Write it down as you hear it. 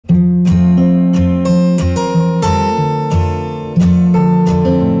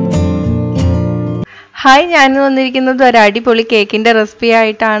Hi, ഞാൻ വന്നിരിക്കുന്നത് ഒരു അടിപൊളി കേക്കിൻ്റെ റെസിപ്പി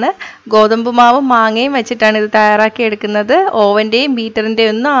ആയിട്ടാണ്. ഗോതമ്പ് മാവും മാങ്ങയും വെച്ചിട്ടാണ് ഇത് തയ്യാറാക്കി എടുക്കുന്നത്. ഓവൻ്റെയും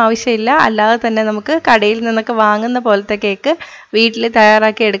ബീറ്ററിൻ്റെയും ഒന്നും ആവശ്യമില്ല. അല്ലാതെ തന്നെ നമുക്ക് കടയിൽ നിന്നൊക്കെ വാങ്ങുന്ന പോലത്തെ കേക്ക് വീട്ടിൽ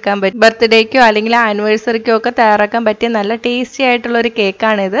തയ്യാറാക്കി എടുക്കാൻ പറ്റും. ബർത്ത്ഡേക്കോ അല്ലെങ്കിൽ ആനിവേഴ്സറിക്കോ ഒക്കെ തയ്യാറാക്കാൻ പറ്റിയ നല്ല ടേസ്റ്റി ആയിട്ടുള്ളൊരു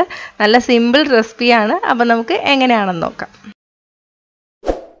കേക്കാണിത്. നല്ല സിമ്പിൾ റെസിപ്പിയാണ്. അപ്പോൾ നമുക്ക് എങ്ങനെയാണെന്ന് നോക്കാം.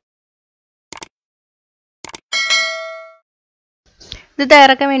 ഇത്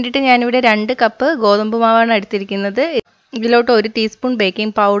തയ്യാറാക്കാൻ വേണ്ടിയിട്ട് ഞാനിവിടെ 2 കപ്പ് ഗോതമ്പ് മാവാണ് എടുത്തിരിക്കുന്നത്. ഇതിലോട്ട് 1 teaspoon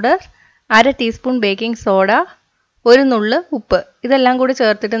baking powder, 1/2 teaspoon baking soda, 1 നുള്ള് ഉപ്പ്, ഇതെല്ലാം കൂടി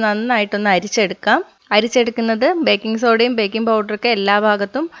ചേർത്തിട്ട് നന്നായിട്ടൊന്ന് അരിച്ചെടുക്കാം. അരിച്ചെടുക്കുന്നത് ബേക്കിംഗ് സോഡയും ബേക്കിംഗ് പൗഡറൊക്കെ എല്ലാ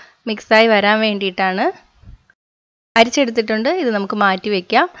ഭാഗത്തും മിക്സായി വരാൻ വേണ്ടിയിട്ടാണ്. അരിച്ചെടുത്തിട്ടുണ്ട്. ഇത് നമുക്ക് മാറ്റി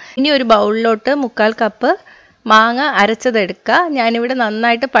വയ്ക്കാം. ഇനി ഒരു ബൗളിലോട്ട് 1/4 കപ്പ് മാങ്ങ അരച്ചതെടുക്കുക. ഞാനിവിടെ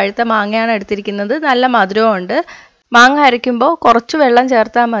നന്നായിട്ട് പഴുത്ത മാങ്ങയാണ് എടുത്തിരിക്കുന്നത്. നല്ല മധുരമുണ്ട്. മാങ്ങ അരയ്ക്കുമ്പോൾ കുറച്ച് വെള്ളം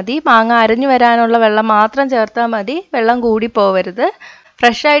ചേർത്താൽ മതി. മാങ്ങ അരഞ്ഞു വരാനുള്ള വെള്ളം മാത്രം ചേർത്താൽ മതി. വെള്ളം കൂടി പോവരുത്.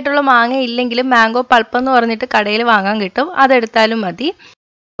 ഫ്രഷ് ആയിട്ടുള്ള മാങ്ങ ഇല്ലെങ്കിലും മാംഗോ പൾപ്പ് എന്ന് പറഞ്ഞിട്ട് കടയിൽ വാങ്ങാൻ കിട്ടും, അതെടുത്താലും മതി.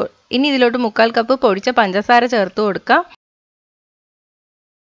 ഇനി ഇതിലോട്ട് 1/4 കപ്പ് പൊടിച്ച പഞ്ചസാര ചേർത്ത് കൊടുക്കാം.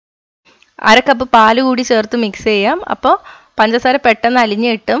 1/2 കപ്പ് പാല് കൂടി ചേർത്ത് മിക്സ് ചെയ്യാം. അപ്പോൾ പഞ്ചസാര പെട്ടെന്ന്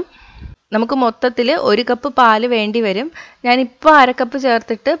അലിഞ്ഞ് കിട്ടും. നമുക്ക് മൊത്തത്തിൽ 1 കപ്പ് പാല് വേണ്ടി വരും. ഞാനിപ്പോൾ 1/2 കപ്പ്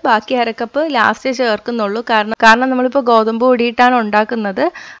ചേർത്തിട്ട് ബാക്കി 1/2 കപ്പ് ലാസ്റ്റ് ചേർക്കുന്നുള്ളൂ. കാരണം നമ്മളിപ്പോൾ ഗോതമ്പ് പൊടിയിട്ടാണ് ഉണ്ടാക്കുന്നത്.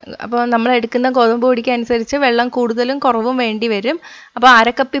 അപ്പോൾ നമ്മൾ എടുക്കുന്ന ഗോതമ്പ് പൊടിക്ക് അനുസരിച്ച് വെള്ളം കൂടുതലും കുറവും വേണ്ടി വരും. അപ്പോൾ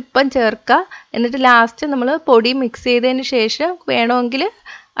 1/2 കപ്പ് ഇപ്പം ചേർക്കുക. എന്നിട്ട് ലാസ്റ്റ് നമ്മൾ പൊടി മിക്സ് ചെയ്തതിന് ശേഷം വേണമെങ്കിൽ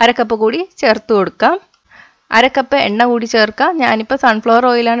 1/2 കപ്പ് കൂടി ചേർത്ത് കൊടുക്കാം. 1/2 കപ്പ് എണ്ണ കൂടി ചേർക്കാം. ഞാനിപ്പോൾ സൺഫ്ലവർ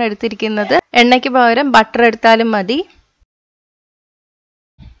ഓയിലാണ് എടുത്തിരിക്കുന്നത്. എണ്ണയ്ക്ക് പകരം ബട്ടർ എടുത്താലും മതി.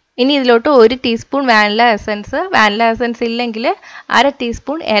 ഇനി ഇതിലോട്ട് 1 ടീസ്പൂൺ വാനില എസൻസ് ഇല്ലെങ്കിൽ 1/2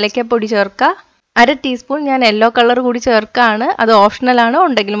 ടീസ്പൂൺ ഏലക്കപ്പൊടി ചേർക്കുക. 1/2 ടീസ്പൂൺ ഞാൻ യെല്ലോ കളർ കൂടി ചേർക്കുകയാണ്. അത് ഓപ്ഷണലാണ്,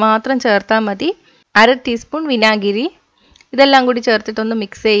 ഉണ്ടെങ്കിൽ മാത്രം ചേർത്താൽ മതി. 1/2 ടീസ്പൂൺ വിനാഗിരി, ഇതെല്ലാം കൂടി ചേർത്തിട്ടൊന്ന്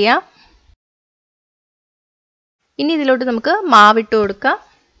മിക്സ് ചെയ്യാം. ഇനി ഇതിലോട്ട് നമുക്ക് മാവിട്ട് കൊടുക്കാം.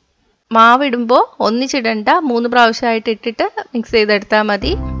 മാവിടുമ്പോൾ ഒന്നിച്ചിടണ്ട, 3 പ്രാവശ്യമായിട്ട് ഇട്ടിട്ട് മിക്സ് ചെയ്തെടുത്താൽ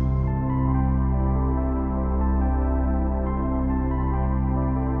മതി.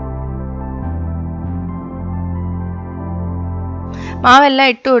 മാവെല്ലാം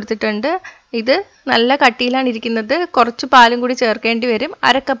ഇട്ട് കൊടുത്തിട്ടുണ്ട്. ഇത് നല്ല കട്ടിയിലാണ് ഇരിക്കുന്നത്. കുറച്ച് പാലും കൂടി ചേർക്കേണ്ടി വരും.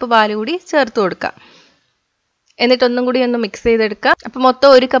 1/2 കപ്പ് പാല് കൂടി ചേർത്ത് കൊടുക്കാം. എന്നിട്ടൊന്നും കൂടി ഒന്ന് മിക്സ് ചെയ്തെടുക്കാം. അപ്പോൾ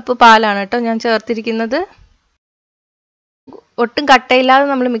മൊത്തം 1 കപ്പ് പാലാണ് കേട്ടോ ഞാൻ ചേർത്തിരിക്കുന്നത്. ഒട്ടും കട്ടയില്ലാതെ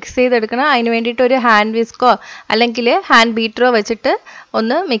നമ്മൾ മിക്സ് ചെയ്തെടുക്കണം. അതിന് വേണ്ടിയിട്ട് ഒരു ഹാൻഡ് വിസ്കോ അല്ലെങ്കിൽ ഹാൻഡ് ബീറ്ററോ വെച്ചിട്ട്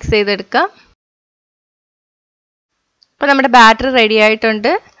ഒന്ന് മിക്സ് ചെയ്തെടുക്കാം. അപ്പോൾ നമ്മുടെ ബാറ്റർ റെഡി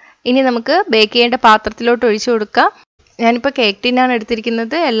ആയിട്ടുണ്ട്. ഇനി നമുക്ക് ബേക്ക് ചെയ്യേണ്ട പാത്രത്തിലോട്ട് ഒഴിച്ചു കൊടുക്കാം. ഞാനിപ്പോൾ കേക്ക് ടിന്നാണ്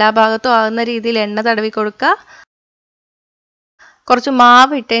എടുത്തിരിക്കുന്നത്. എല്ലാ ഭാഗത്തും ആകുന്ന രീതിയിൽ എണ്ണ തടവി കൊടുക്കുക. കുറച്ച്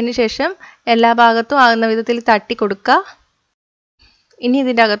മാവ് ഇട്ടതിന് ശേഷം എല്ലാ ഭാഗത്തും ആകുന്ന വിധത്തിൽ തട്ടി കൊടുക്കുക. ഇനി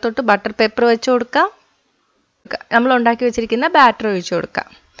ഇതിൻ്റെ അകത്തോട്ട് ബട്ടർ പേപ്പർ വെച്ച് കൊടുക്കാം. നമ്മൾ ഉണ്ടാക്കി വെച്ചിരിക്കുന്ന ബാറ്റർ ഒഴിച്ചു കൊടുക്കാം.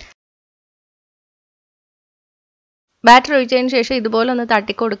 ബാറ്റർ ഒഴിച്ചതിന് ശേഷം ഇതുപോലെ ഒന്ന്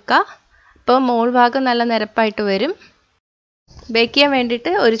തട്ടി കൊടുക്കുക. അപ്പോൾ മോൾ ഭാഗം നല്ല നിരപ്പായിട്ട് വരും. ബേക്ക് ചെയ്യാൻ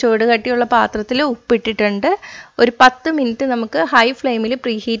വേണ്ടിയിട്ട് ഒരു ചുവട് കട്ടിയുള്ള പാത്രത്തിൽ ഉപ്പിട്ടിട്ടുണ്ട്. ഒരു 10 മിനിറ്റ് നമുക്ക് ഹൈ ഫ്ലെയിമിൽ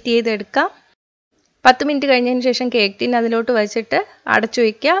പ്രീഹീറ്റ് ചെയ്തെടുക്കാം. 10 മിനിറ്റ് കഴിഞ്ഞതിന് ശേഷം കേക്ക് ടിൻ അതിലോട്ട് വെച്ചിട്ട് അടച്ചു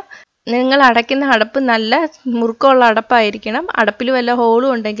വയ്ക്കുക. നിങ്ങൾ അടയ്ക്കുന്ന അടപ്പ് നല്ല മുറുക്കമുള്ള അടപ്പായിരിക്കണം. അടപ്പിൽ വല്ല ഹോളും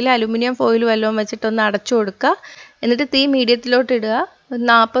ഉണ്ടെങ്കിൽ അലുമിനിയം ഫോയിൽ വല്ലതും വെച്ചിട്ടൊന്ന് അടച്ചു കൊടുക്കുക. എന്നിട്ട് തീ മീഡിയത്തിലോട്ട് ഇടുക.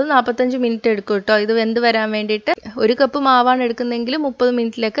 40-45 മിനിറ്റ് എടുക്കും കേട്ടോ ഇത് വെന്ത് വരാൻ വേണ്ടിയിട്ട്. 1 കപ്പ് മാവാണ് എടുക്കുന്നതെങ്കിൽ 30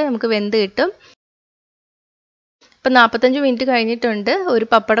 മിനിറ്റിലൊക്കെ നമുക്ക് വെന്ത് കിട്ടും. ഇപ്പം 45 മിനിറ്റ് കഴിഞ്ഞിട്ടുണ്ട്. ഒരു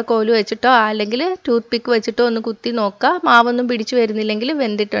പപ്പടക്കോല് വെച്ചിട്ടോ അല്ലെങ്കിൽ ടൂത്ത് പിക്ക് വെച്ചിട്ടോ ഒന്ന് കുത്തി നോക്കുക. മാവൊന്നും പിടിച്ചു വരുന്നില്ലെങ്കിൽ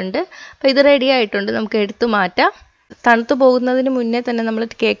വെന്തിട്ടുണ്ട്. അപ്പോൾ ഇത് റെഡി ആയിട്ടുണ്ട്. നമുക്ക് എടുത്തു മാറ്റാം. തണുത്ത് പോകുന്നതിന് മുന്നേ തന്നെ നമ്മൾ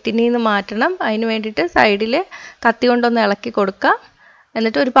കേക്ക് ടിന്നിൽ നിന്ന് മാറ്റണം. അതിന് വേണ്ടിയിട്ട് സൈഡിൽ കത്തി കൊണ്ടൊന്ന് ഇളക്കി കൊടുക്കാം.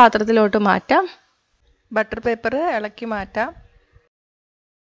 എന്നിട്ട് ഒരു പാത്രത്തിലോട്ട് മാറ്റാം. ബട്ടർ പേപ്പർ ഇളക്കി മാറ്റാം.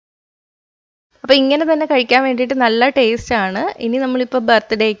 അപ്പോൾ ഇങ്ങനെ തന്നെ കഴിക്കാൻ വേണ്ടിയിട്ട് നല്ല ടേസ്റ്റാണ്. ഇനി നമ്മളിപ്പോൾ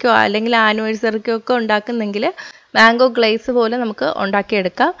ബർത്ത്ഡേക്കോ അല്ലെങ്കിൽ ആനിവേഴ്സറിക്കോ ഒക്കെ ഉണ്ടാക്കുന്നെങ്കിൽ മാംഗോ ഗ്ലേസ് പോലെ നമുക്ക്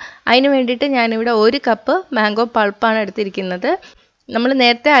ഉണ്ടാക്കിയെടുക്കാം. അതിന് വേണ്ടിയിട്ട് ഞാനിവിടെ 1 കപ്പ് മാംഗോ പൾപ്പാണ് എടുത്തിരിക്കുന്നത്. നമ്മൾ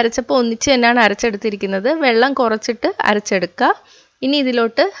നേരത്തെ അരച്ചപ്പോൾ ഒന്നിച്ച് തന്നെയാണ് അരച്ചെടുത്തിരിക്കുന്നത്. വെള്ളം കുറച്ചിട്ട് അരച്ചെടുക്കുക. ഇനി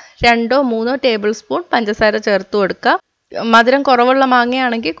ഇതിലോട്ട് 2-3 ടേബിൾ സ്പൂൺ പഞ്ചസാര ചേർത്ത് കൊടുക്കുക. മധുരം കുറവുള്ള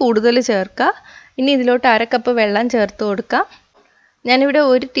മാങ്ങയാണെങ്കിൽ കൂടുതൽ ചേർക്കുക. ഇനി ഇതിലോട്ട് 1/2 കപ്പ് വെള്ളം ചേർത്ത് കൊടുക്കാം. ഞാനിവിടെ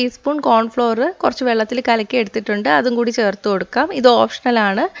 1 ടീസ്പൂൺ കോൺഫ്ലോർ കുറച്ച് വെള്ളത്തിൽ കലക്കി എടുത്തിട്ടുണ്ട്. അതും കൂടി ചേർത്ത് കൊടുക്കാം. ഇത്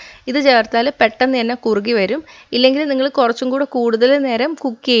ഓപ്ഷണലാണ്. ഇത് ചേർത്താൽ പെട്ടെന്ന് തന്നെ കുറുകി വരും. ഇല്ലെങ്കിൽ നിങ്ങൾ കുറച്ചും കൂടെ കൂടുതൽ നേരം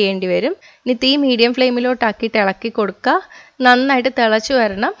കുക്ക് ചെയ്യേണ്ടി വരും. ഇനി തീ മീഡിയം ഫ്ലെയിമിലോട്ടാക്കിയിട്ട് ഇളക്കി കൊടുക്കുക. നന്നായിട്ട് തിളച്ച്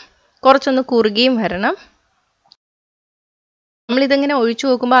വരണം. കുറച്ചൊന്ന് കുറുകിയും വരണം. നമ്മളിതിങ്ങനെ ഒഴിച്ചു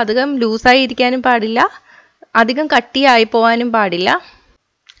നോക്കുമ്പോൾ അധികം ലൂസായി ഇരിക്കാനും പാടില്ല, അധികം കട്ടിയായി പോകാനും പാടില്ല.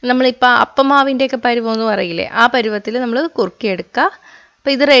 നമ്മളിപ്പോൾ അപ്പമാവിൻ്റെയൊക്കെ പരുവമെന്ന് പറയില്ലേ, ആ പരുവത്തിൽ നമ്മൾ കുറുക്കിയെടുക്കുക.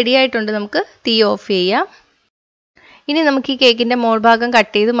 അപ്പോൾ ഇത് റെഡി ആയിട്ടുണ്ട്, നമുക്ക് തീ ഓഫ് ചെയ്യാം. ഇനി നമുക്ക് ഈ കേക്കിൻ്റെ മോൾ ഭാഗം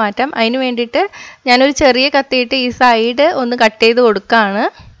കട്ട് ചെയ്ത് മാറ്റാം. അതിന് വേണ്ടിയിട്ട് ഞാനൊരു ചെറിയ കത്തിയിട്ട് ഈ സൈഡ് ഒന്ന് കട്ട് ചെയ്ത് കൊടുക്കുകയാണ്.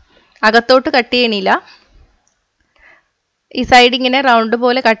 അകത്തോട്ട് കട്ട് ചെയ്യണില്ല, ഈ സൈഡ് ഇങ്ങനെ റൗണ്ട്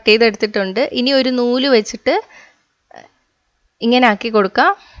പോലെ കട്ട് ചെയ്തെടുത്തിട്ടുണ്ട്. ഇനി ഒരു നൂല് വെച്ചിട്ട് ഇങ്ങനെ ആക്കി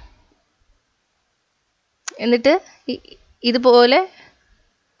കൊടുക്കാം. എന്നിട്ട് ഇതുപോലെ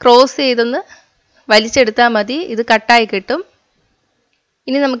ക്രോസ് ചെയ്തൊന്ന് വലിച്ചെടുത്താൽ മതി, ഇത് കട്ടായി കിട്ടും.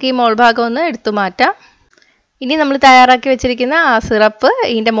 ഇനി നമുക്ക് ഈ മോൾ ഭാഗം ഒന്ന് എടുത്തു മാറ്റാം. ഇനി നമ്മൾ തയ്യാറാക്കി വെച്ചിരിക്കുന്ന ആ സിറപ്പ്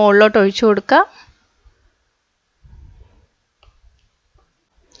ഇതിൻ്റെ മുകളിലോട്ട് ഒഴിച്ചു കൊടുക്കാം.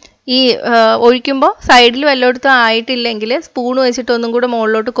 ഈ ഒഴിക്കുമ്പോൾ സൈഡിൽ വല്ലയിടത്തും ആയിട്ടില്ലെങ്കിൽ സ്പൂൺ വെച്ചിട്ട് ഒന്നും കൂടെ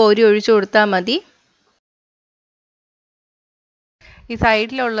മുകളിലോട്ട് കോരി ഒഴിച്ചു കൊടുത്താൽ മതി. ഈ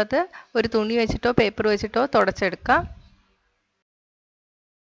സൈഡിലുള്ളത് ഒരു തുണി വെച്ചിട്ടോ പേപ്പർ വെച്ചിട്ടോ തുടച്ചെടുക്കാം.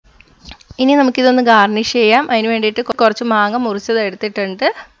 ഇനി നമുക്കിതൊന്ന് ഗാർണിഷ് ചെയ്യാം. അതിന് വേണ്ടിയിട്ട് കുറച്ച് മാങ്ങ മുറിച്ചത് എടുത്തിട്ടുണ്ട്,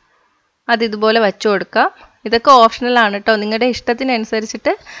 അത് ഇതുപോലെ വച്ചു കൊടുക്കാം. ഇതൊക്കെ ഓപ്ഷണലാണ് കേട്ടോ, നിങ്ങളുടെ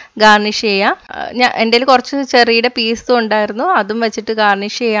ഇഷ്ടത്തിനനുസരിച്ചിട്ട് ഗാർണിഷ് ചെയ്യാം. എൻ്റെ കയ്യിൽ കുറച്ച് ചെറിയുടെ പീസും ഉണ്ടായിരുന്നു, അതും വെച്ചിട്ട്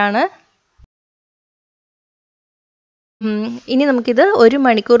ഗാർണിഷ് ചെയ്യാണ്. ഇനി നമുക്കിത് 1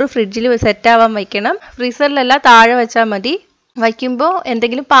 മണിക്കൂർ ഫ്രിഡ്ജിൽ സെറ്റാവാൻ വയ്ക്കണം. ഫ്രീസറിലല്ല, താഴെ വെച്ചാൽ മതി. വയ്ക്കുമ്പോൾ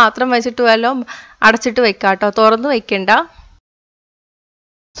എന്തെങ്കിലും പാത്രം വെച്ചിട്ട് വല്ലതും അടച്ചിട്ട് വെക്കാം കേട്ടോ, തുറന്ന് വയ്ക്കണ്ട.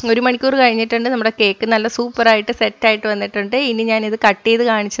 1 മണിക്കൂർ കഴിഞ്ഞിട്ടുണ്ട്, നമ്മുടെ കേക്ക് നല്ല സൂപ്പറായിട്ട് സെറ്റായിട്ട് വന്നിട്ടുണ്ട്. ഇനി ഞാനിത് കട്ട് ചെയ്ത്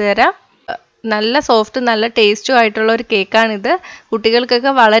കാണിച്ചു തരാം. നല്ല സോഫ്റ്റ് നല്ല ടേസ്റ്റും ആയിട്ടുള്ള ഒരു കേക്കാണിത്,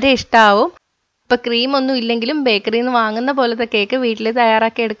 കുട്ടികൾക്കൊക്കെ വളരെ ഇഷ്ടമാവും. ഇപ്പോൾ ക്രീം ഒന്നും ഇല്ലെങ്കിലും ബേക്കറിയിൽ നിന്ന് വാങ്ങുന്ന പോലത്തെ കേക്ക് വീട്ടിൽ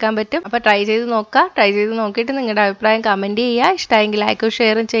തയ്യാറാക്കി എടുക്കാൻ പറ്റും. അപ്പോൾ ട്രൈ ചെയ്ത് നോക്കുക. ട്രൈ ചെയ്ത് നോക്കിയിട്ട് നിങ്ങളുടെ അഭിപ്രായം കമൻറ്റ് ചെയ്യുക. ഇഷ്ടമായെങ്കിൽ ലൈക്കും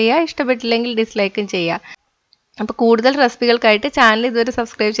ഷെയറും ചെയ്യുക, ഇഷ്ടപ്പെട്ടില്ലെങ്കിൽ ഡിസ്ലൈക്കും ചെയ്യുക. അപ്പോൾ കൂടുതൽ റെസിപ്പികൾക്കായിട്ട് ചാനൽ ഇതുവരെ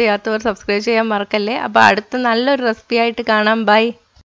സബ്സ്ക്രൈബ് ചെയ്യാത്തവർ സബ്സ്ക്രൈബ് ചെയ്യാൻ മറക്കല്ലേ. അപ്പോൾ അടുത്ത നല്ലൊരു റെസിപ്പി ആയിട്ട് കാണാം. ബൈ.